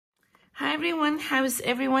Hi everyone, how's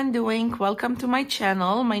everyone doing? Welcome to my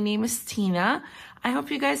channel. My name is Tina. I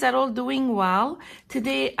hope you guys are all doing well.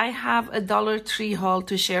 Today I have a Dollar Tree haul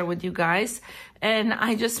to share with you guys, and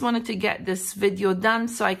I just wanted to get this video done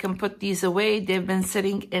so I can put these away. They've been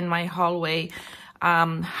sitting in my hallway,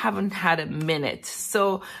 haven't had a minute,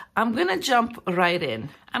 so I'm gonna jump right in.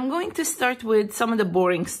 I'm going to start with some of the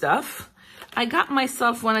boring stuff. I got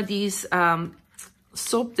myself one of these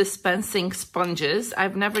soap dispensing sponges.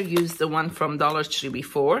 I've never used the one from Dollar Tree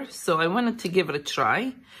before, so I wanted to give it a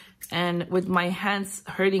try. And with my hands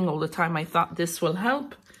hurting all the time, I thought this will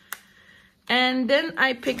help. And then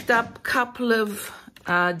I picked up a couple of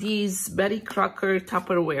these Betty Crocker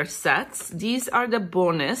Tupperware sets. These are the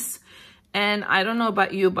bonus. And I don't know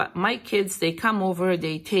about you, but my kids, they come over,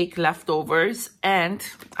 they take leftovers, and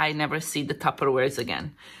I never see the Tupperwares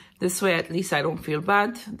again. This way, at least I don't feel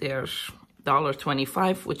bad. They're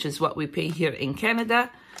 $1.25, which is what we pay here in Canada.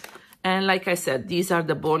 And like I said, these are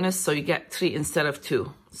the bonus, so you get 3 instead of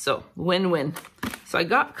 2. So win-win. So I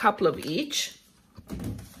got a couple of each.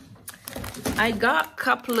 I got a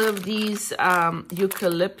couple of these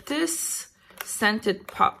eucalyptus scented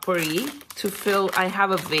potpourri to fill. I have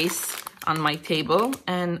a vase on my table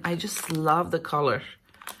and I just love the color.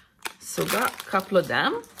 So got a couple of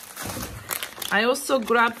them. I also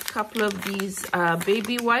grabbed a couple of these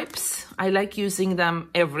baby wipes. I like using them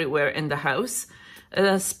everywhere in the house,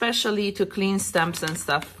 especially to clean stamps and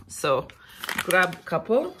stuff. So grab a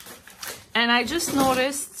couple. And I just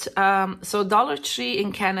noticed, so Dollar Tree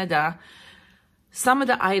in Canada, some of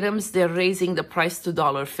the items, they're raising the price to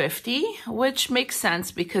 $1.50, which makes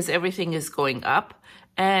sense because everything is going up.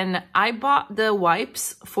 And I bought the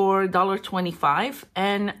wipes for $1.25.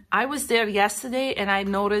 And I was there yesterday and I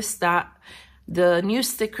noticed that the new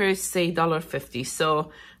stickers say $1.50,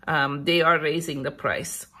 so they are raising the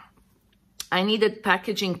price. I needed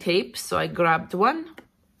packaging tape, so I grabbed one.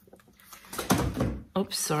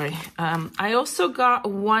 Oops, sorry. I also got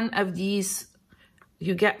one of these.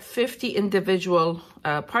 You get 50 individual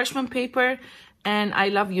parchment paper, and I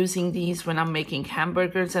love using these when I'm making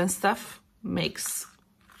hamburgers and stuff. Makes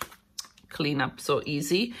cleanup so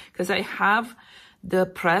easy because I have the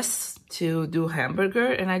press to do hamburger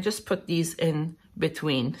and I just put these in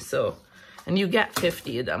between. So, and you get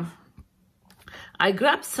 50 of them. I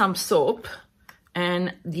grabbed some soap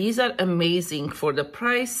and these are amazing for the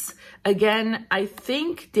price. Again, I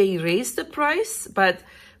think they raised the price, but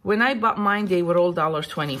when I bought mine, they were all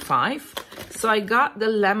 $1.25. So I got the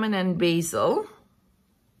lemon and basil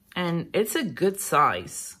and it's a good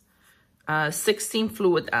size, 16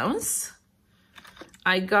 fluid ounce.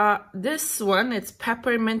 I got this one, it's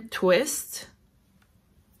peppermint twist.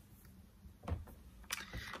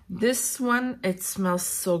 This one, it smells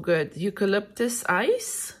so good. Eucalyptus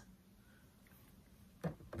ice.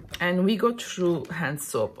 And we go through hand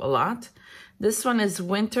soap a lot. This one is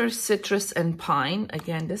winter citrus and pine.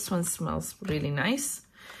 Again, this one smells really nice.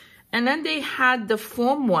 And then they had the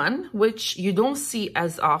foam one, which you don't see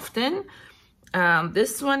as often.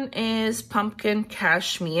 This one is pumpkin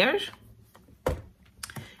cashmere.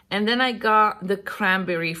 And then I got the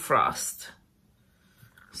cranberry frost.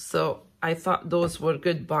 So I thought those were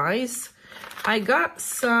good buys. I got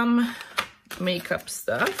some makeup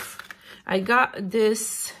stuff. I got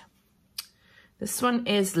this one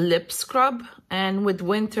is lip scrub. And with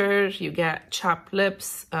winter, you get chapped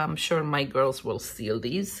lips. I'm sure my girls will steal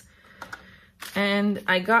these. And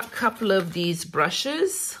I got a couple of these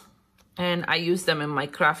brushes. And I use them in my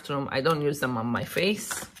craft room. I don't use them on my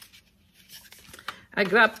face. I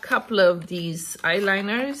grabbed a couple of these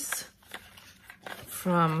eyeliners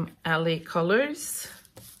from LA Colors,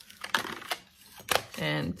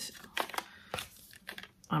 and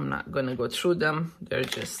I'm not gonna go through them. They're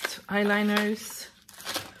just eyeliners.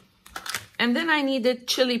 And then I needed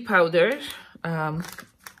chili powder.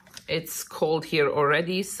 It's cold here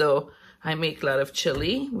already, so I make a lot of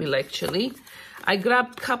chili. We like chili. I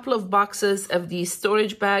grabbed a couple of boxes of the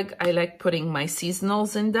storage bag. I like putting my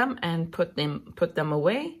seasonals in them and put them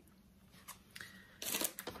away.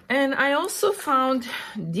 And I also found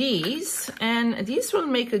these, and these will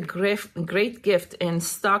make a great gift in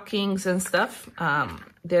stockings and stuff.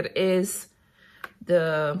 There is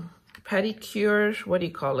the pedicure, what do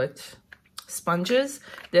you call it? Sponges.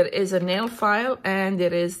 There is a nail file and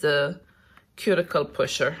there is the cuticle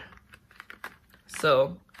pusher.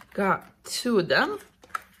 So got 2 of them.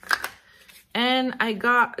 And I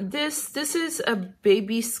got this is a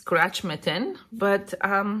baby scratch mitten, but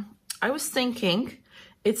I was thinking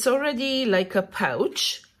it's already like a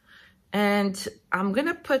pouch and I'm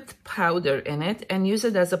gonna put powder in it and use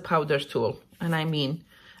it as a powder tool. And I mean,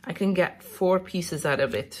 I can get 4 pieces out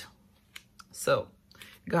of it. So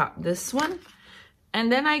got this one.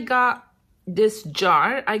 And then I got this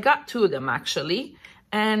jar. I got two of them actually.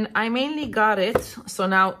 And I mainly got it. So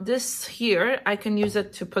now this here, I can use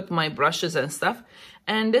it to put my brushes and stuff.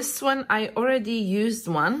 And this one, I already used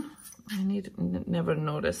one. Never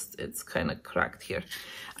noticed, it's kind of cracked here.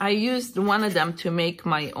 I used one of them to make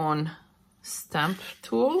my own stamp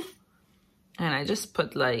tool. And I just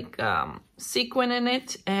put like sequin in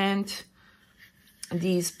it and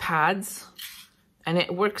these pads. And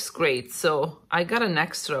it works great. So I got an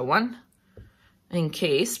extra one in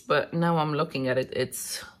case, but now I'm looking at it,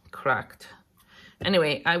 it's cracked.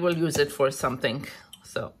 Anyway, I will use it for something.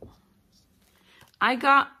 So I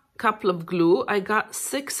got a couple of glue. I got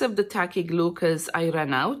 6 of the tacky glue because I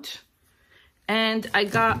ran out. And I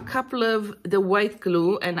got a couple of the white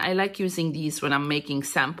glue, and I like using these when I'm making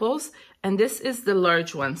samples. And this is the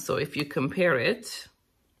large one, so if you compare it,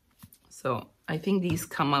 so I think these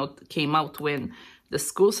came out when the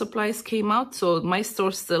school supplies came out, so my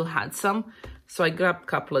store still had some. So I grabbed a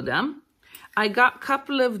couple of them. I got a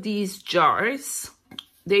couple of these jars.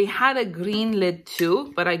 They had a green lid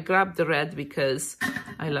too, but I grabbed the red because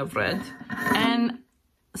I love red. And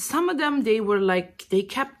some of them, they were like, they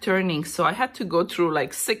kept turning. So I had to go through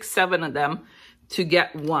like 6, 7 of them to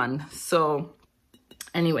get one. So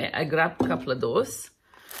anyway, I grabbed a couple of those.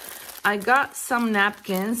 I got some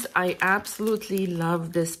napkins. I absolutely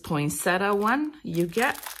love this poinsettia one. You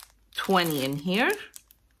get 20 in here.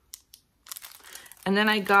 And then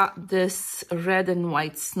I got this red and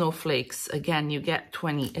white snowflakes. Again, you get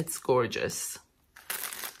 20. It's gorgeous.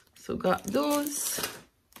 So got those.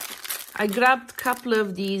 I grabbed a couple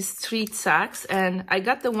of these treat sacks, and I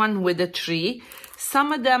got the one with the tree.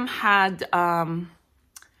 Some of them had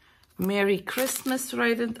Merry Christmas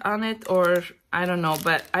right on it, or I don't know,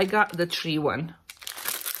 but I got the tree one.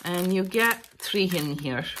 And you get 3 in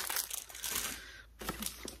here.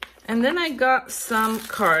 And then I got some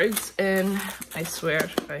cards, and I swear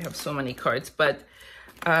I have so many cards, but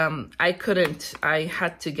I couldn't. I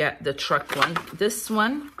had to get the truck one. This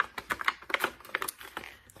one,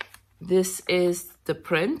 this is the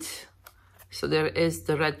print. So there is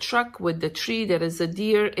the red truck with the tree. There is a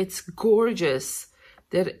deer. It's gorgeous.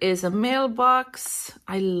 There is a mailbox.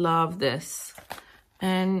 I love this.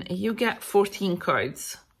 And you get 14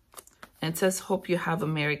 cards. And it says, hope you have a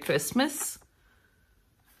Merry Christmas.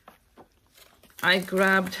 I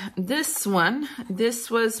grabbed this one. This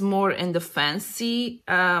was more in the fancy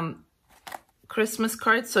Christmas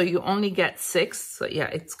card, so you only get 6. So yeah,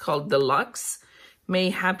 it's called Deluxe. May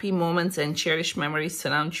happy moments and cherished memories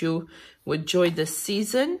surround you with joy this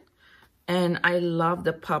season. And I love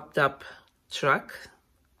the popped up truck.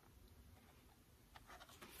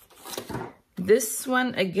 This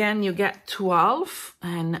one, again, you get 12.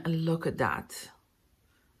 And look at that.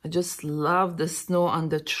 I just love the snow on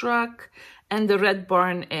the truck. And the red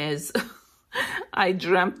barn is, I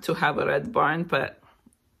dreamt to have a red barn, but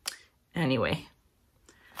anyway.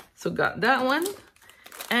 So got that one.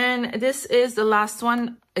 And this is the last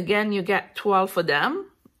one. Again, you get 12 of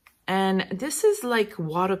them. And this is like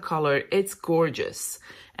watercolor. It's gorgeous.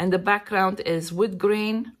 And the background is wood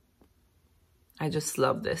grain. I just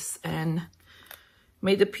love this. And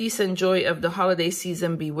may the peace and joy of the holiday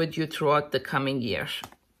season be with you throughout the coming year.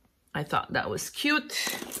 I thought that was cute.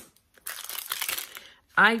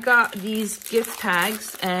 I got these gift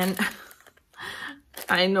tags, and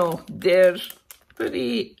I know they're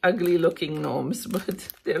pretty ugly looking gnomes, but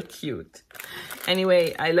they're cute.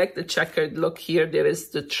 Anyway, I like the checkered look here. There is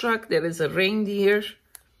the truck, there is a reindeer,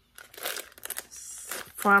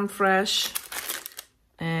 farm fresh,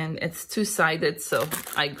 and it's 2-sided, so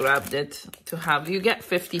I grabbed it to have. You get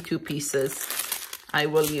 52 pieces. I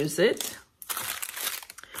will use it.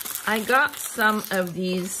 I got some of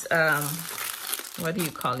these, what are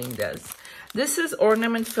you calling this? This is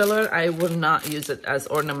ornament filler. I will not use it as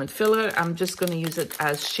ornament filler. I'm just going to use it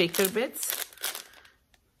as shaker bits.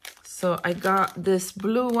 So I got this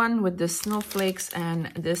blue one with the snowflakes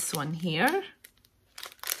and this one here.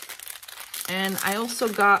 And I also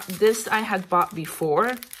got this I had bought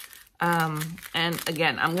before. And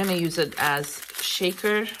again, I'm going to use it as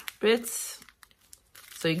shaker bits.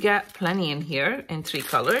 So you get plenty in here in 3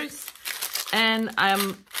 colors. And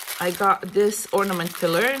I got this ornament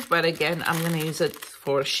filler, but again, I'm going to use it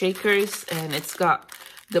for shakers. And it's got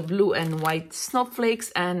the blue and white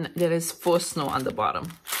snowflakes, and there is faux snow on the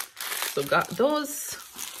bottom. So got those.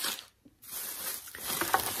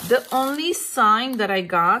 The only sign that I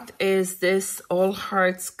got is this All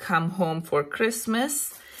Hearts Come Home for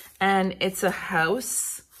Christmas. And it's a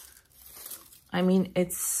house. I mean,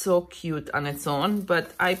 it's so cute on its own,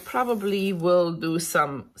 but I probably will do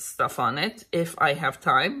some stuff on it if I have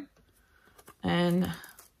time. And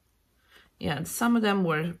yeah, some of them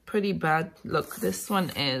were pretty bad. Look, this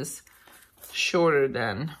one is shorter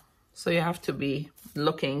than, so you have to be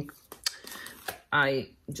looking. I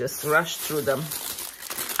just rushed through them.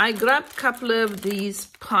 I grabbed a couple of these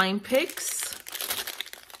pine picks.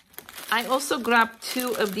 I also grabbed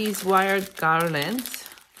 2 of these wired garlands,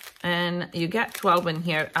 and you get 12 in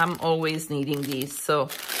here. I'm always needing these, so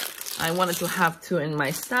I wanted to have 2 in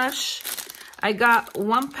my stash. I got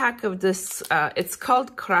 1 pack of this, it's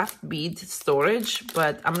called craft bead storage,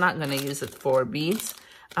 but I'm not gonna use it for beads.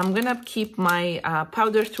 I'm gonna keep my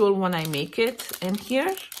powder tool when I make it in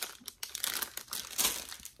here.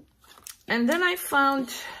 And then I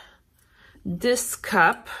found this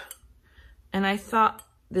cup, and I thought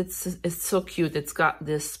it's so cute. It's got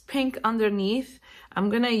this pink underneath. I'm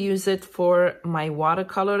gonna use it for my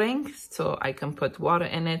watercoloring, so I can put water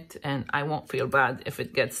in it and I won't feel bad if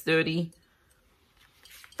it gets dirty.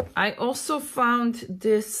 I also found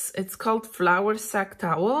this, it's called flour sack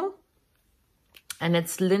towel, and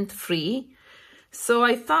it's lint free. So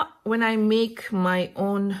I thought when I make my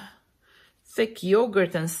own thick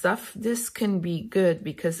yogurt and stuff, this can be good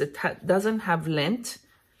because it doesn't have lint.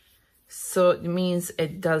 So it means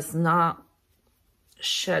it does not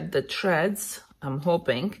shed the threads, I'm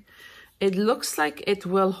hoping. It looks like it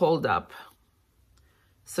will hold up.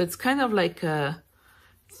 So it's kind of like a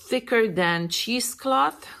thicker than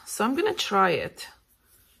cheesecloth. So I'm gonna try it.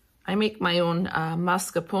 I make my own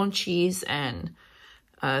mascarpone cheese and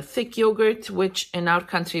thick yogurt, which in our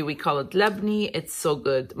country we call it lebni. It's so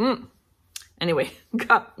good. Anyway,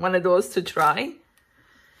 got one of those to try.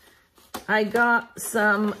 I got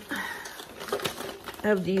some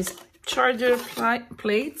of these charger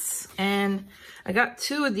plates, and I got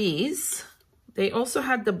 2 of these. They also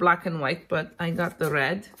had the black and white, but I got the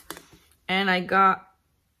red. And I got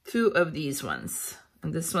 2 of these ones.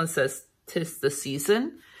 And this one says, "'Tis the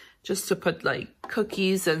season," just to put like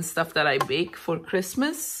cookies and stuff that I bake for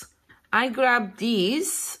Christmas. I grabbed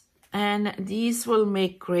these, and these will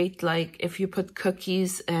make great, like if you put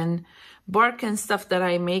cookies and bark and stuff that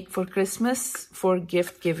I make for Christmas for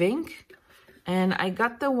gift giving. And I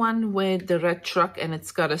got the one with the red truck, and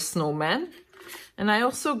it's got a snowman. And I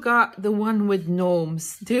also got the one with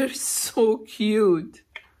gnomes. They're so cute.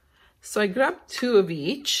 So I grabbed 2 of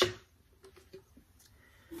each.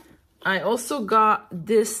 I also got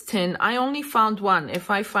this tin. I only found 1.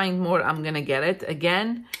 If I find more, I'm gonna get it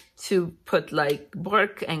again to put like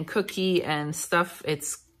bark and cookie and stuff.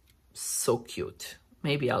 It's so cute.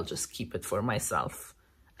 Maybe I'll just keep it for myself.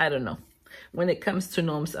 I don't know. When it comes to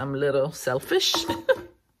gnomes, I'm a little selfish.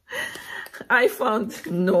 I found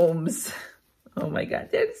gnomes. Oh my God,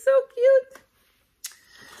 they're so cute.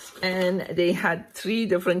 And they had 3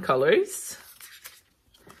 different colors.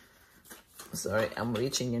 Sorry, I'm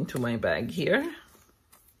reaching into my bag here.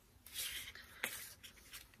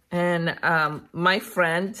 And my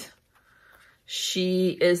friend,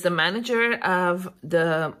 she is the manager of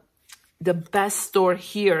the best store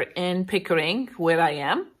here in Pickering, where I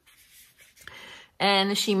am.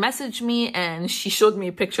 And she messaged me and she showed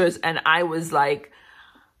me pictures, and I was like,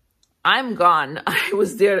 I'm gone. I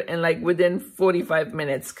was there in like within 45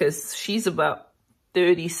 minutes because she's about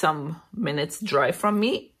 30 some minutes drive from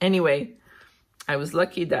me. Anyway, I was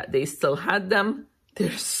lucky that they still had them.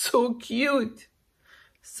 They're so cute.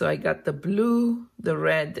 So I got the blue, the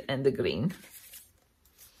red, and the green.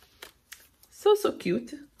 So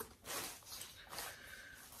cute.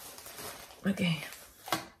 Okay.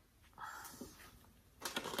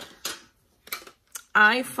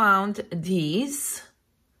 I found these.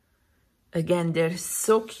 Again, they're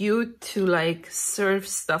so cute to like serve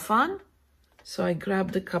stuff on. So I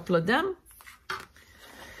grabbed a couple of them.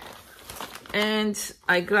 And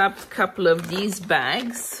I grabbed a couple of these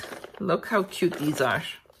bags. Look how cute these are.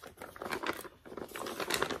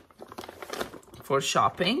 For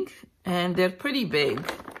shopping. And they're pretty big.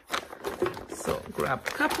 So grab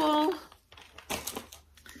a couple.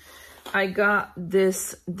 I got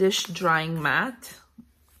this dish drying mat.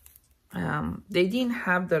 They didn't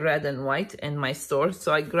have the red and white in my store,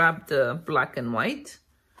 so I grabbed the black and white.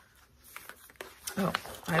 Oh,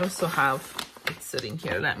 I also have it sitting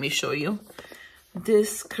here. Let me show you.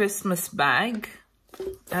 This Christmas bag.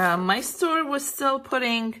 My store was still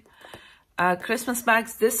putting Christmas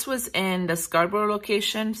bags. This was in the Scarborough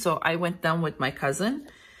location, so I went down with my cousin.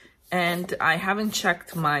 And I haven't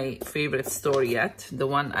checked my favorite store yet, the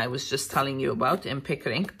one I was just telling you about in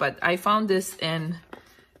Pickering, but I found this in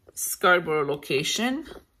Scarborough location.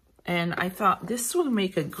 And I thought this will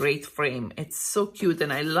make a great frame. It's so cute,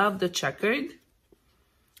 and I love the checkered.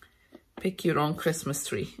 Pick your own Christmas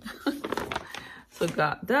tree. So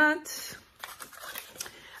got that.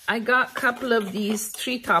 I got a couple of these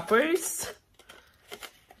tree toppers,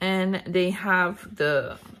 and they have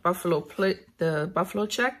the buffalo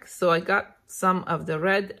check. So I got some of the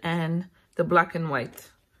red and the black and white.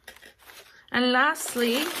 And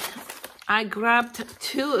lastly, I grabbed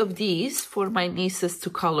 2 of these for my nieces to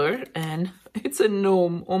color, and it's a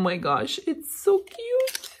gnome. Oh my gosh, it's so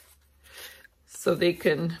cute. So they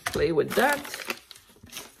can play with that.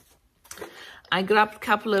 I grabbed a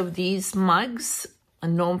couple of these mugs, a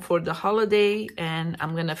gnome for the holiday, and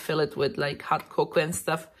I'm gonna fill it with like hot cocoa and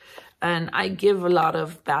stuff. And I give a lot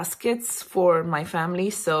of baskets for my family,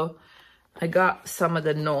 so I got some of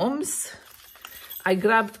the gnomes. I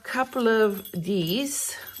grabbed a couple of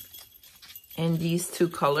these in these 2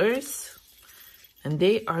 colors, and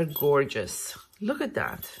they are gorgeous. Look at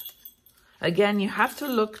that. Again, you have to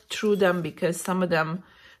look through them because some of them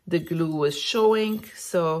the glue was showing,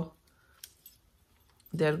 so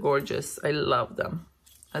they're gorgeous. I love them.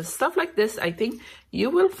 And stuff like this, I think you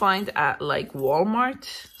will find at like Walmart,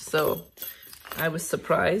 so I was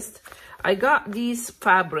surprised. I got these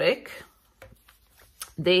fabric.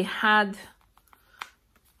 They had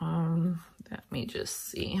let me just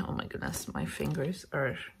see. Oh my goodness, my fingers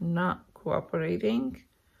are not cooperating.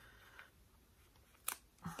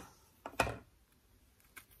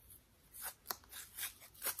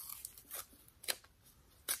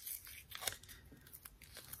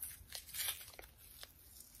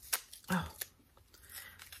 Oh.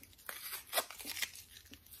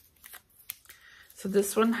 So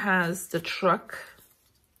this one has the truck.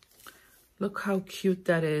 Look how cute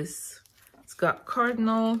that is. It's got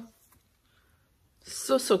cardinal.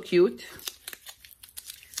 So cute.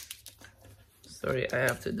 Sorry, I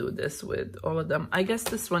have to do this with all of them. I guess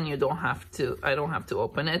this one you don't have to, I don't have to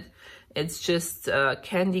open it. It's just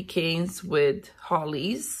candy canes with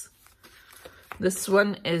hollies. This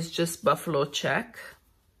one is just buffalo check.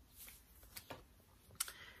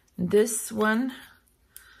 This one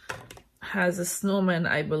has a snowman,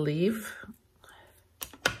 I believe.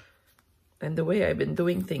 And the way I've been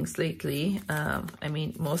doing things lately, I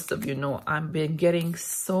mean, most of you know I've been getting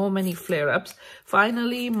so many flare-ups.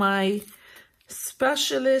 Finally, my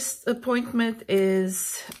specialist appointment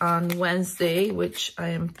is on Wednesday, which I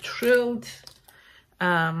am thrilled.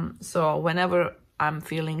 So whenever I'm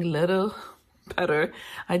feeling a little better,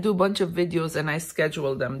 I do a bunch of videos and I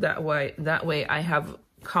schedule them. That way I have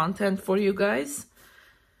content for you guys.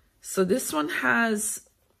 So this one has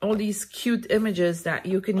all these cute images that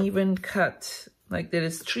you can even cut. Like there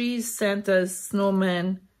is trees, Santas,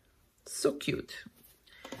 snowmen. So cute.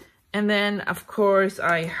 And then, of course,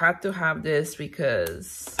 I had to have this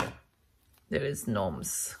because there is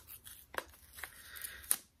gnomes.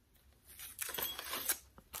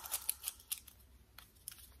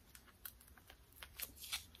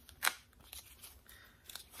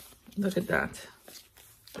 Look at that.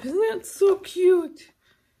 Isn't that so cute?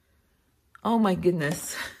 Oh my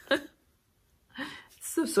goodness.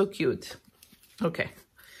 So cute. Okay.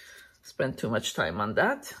 Spent too much time on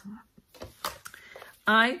that.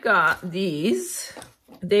 I got these.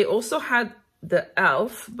 They also had the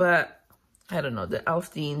elf, but I don't know, the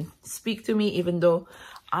elf didn't speak to me, even though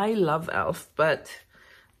I love elf. But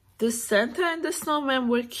the Santa and the snowman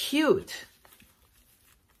were cute.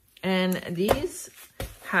 And these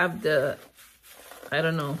have the, I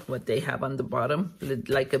don't know what they have on the bottom,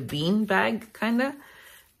 like a bean bag kind of.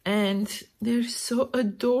 And they're so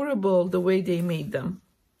adorable the way they made them.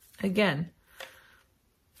 Again,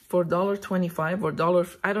 for $1.25 or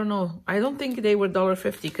 $1, I don't know. I don't think they were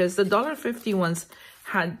 $1.50 because the $1.50 ones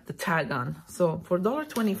had the tag on. So for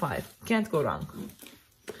 $1.25, can't go wrong.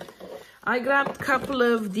 I grabbed a couple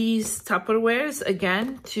of these Tupperwares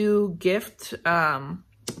again to gift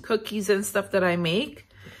cookies and stuff that I make.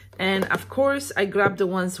 And of course, I grabbed the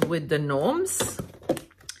ones with the gnomes.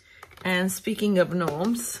 And speaking of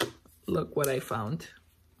gnomes, look what I found.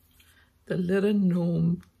 The little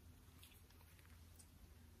gnome.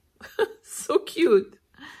 So cute.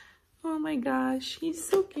 Oh my gosh, he's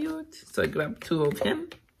so cute. So I grabbed 2 of him.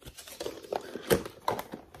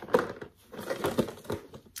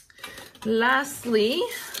 Lastly,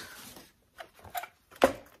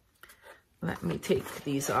 let me take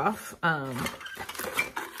these off.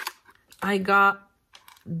 I got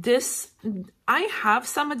this. I have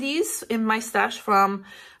some of these in my stash from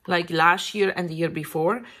like last year and the year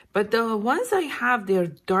before, but the ones I have, they're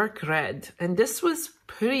dark red, and this was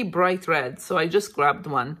pretty bright red, so I just grabbed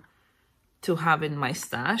one to have in my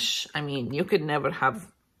stash. I mean, you could never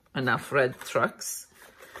have enough red trucks.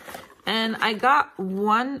 And I got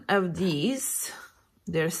one of these.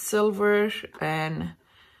 They're silver, and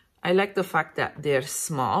I like the fact that they're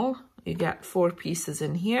small. You got 4 pieces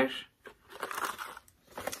in here.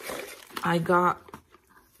 I got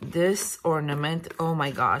this ornament. Oh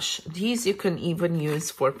my gosh, these you can even use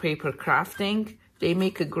for paper crafting. They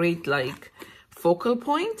make a great like focal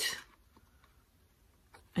point,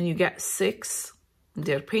 and you get 6.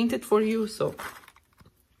 They're painted for you, so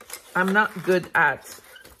I'm not good at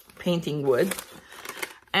painting wood.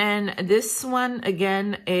 And this one,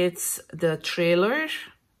 again, it's the trailer,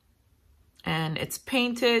 and it's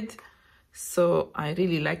painted, so I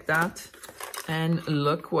really like that. And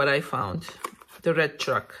look what I found, the red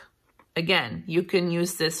truck. Again, you can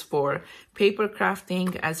use this for paper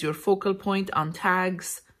crafting as your focal point on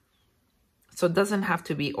tags, so it doesn't have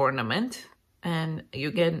to be ornament. And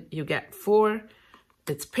you get 4.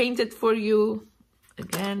 It's painted for you.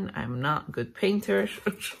 Again, I'm not a good painter.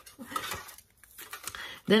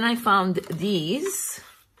 Then I found these.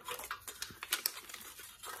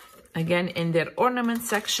 Again, in their ornament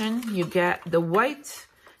section, you get the white,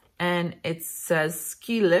 and it says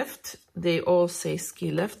ski lift. They all say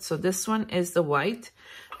ski lift. So this one is the white.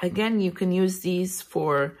 Again, you can use these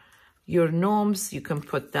for your gnomes. You can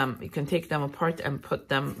put them, you can take them apart and put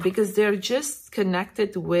them, because they're just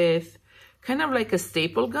connected with kind of like a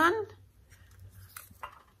staple gun.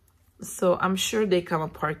 So I'm sure they come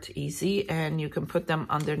apart easy, and you can put them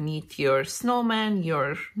underneath your snowman,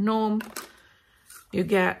 your gnome.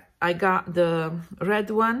 I got the red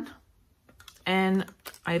one, and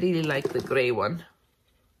I really like the gray one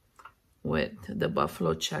with the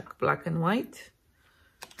buffalo check black and white.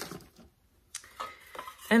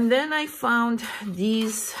 And then I found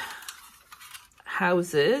these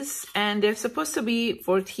houses, and they're supposed to be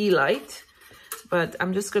for tea light, but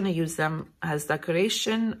I'm just going to use them as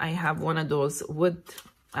decoration. I have one of those wood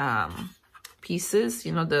pieces,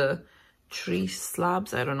 you know, the tree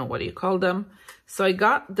slabs. I don't know what you call them. So I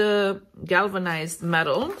got the galvanized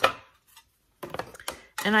metal,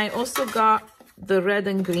 and I also got the red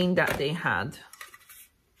and green that they had.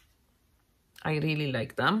 I really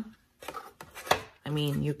like them. I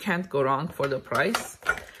mean, you can't go wrong for the price.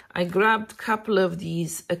 I grabbed a couple of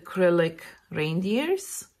these acrylic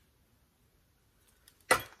reindeers.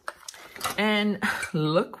 And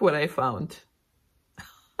look what I found.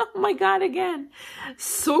 Oh my God, again.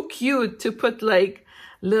 So cute to put like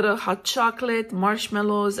little hot chocolate,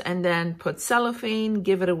 marshmallows, and then put cellophane,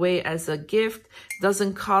 give it away as a gift.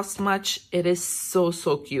 Doesn't cost much. It is so,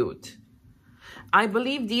 so cute. I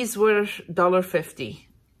believe these were $1.50,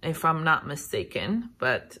 if I'm not mistaken,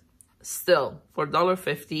 but still for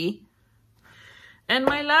 $1.50. And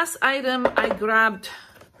my last item, I grabbed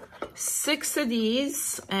 6 of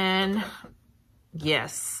these, and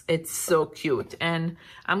yes, it's so cute. And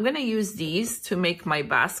I'm gonna use these to make my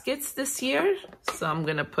baskets this year. So I'm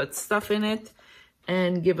gonna put stuff in it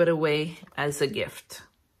and give it away as a gift.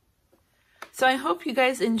 So I hope you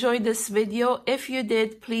guys enjoyed this video. If you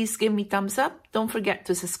did, please give me thumbs up. Don't forget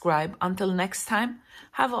to subscribe. Until next time,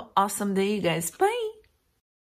 have an awesome day, you guys. Bye.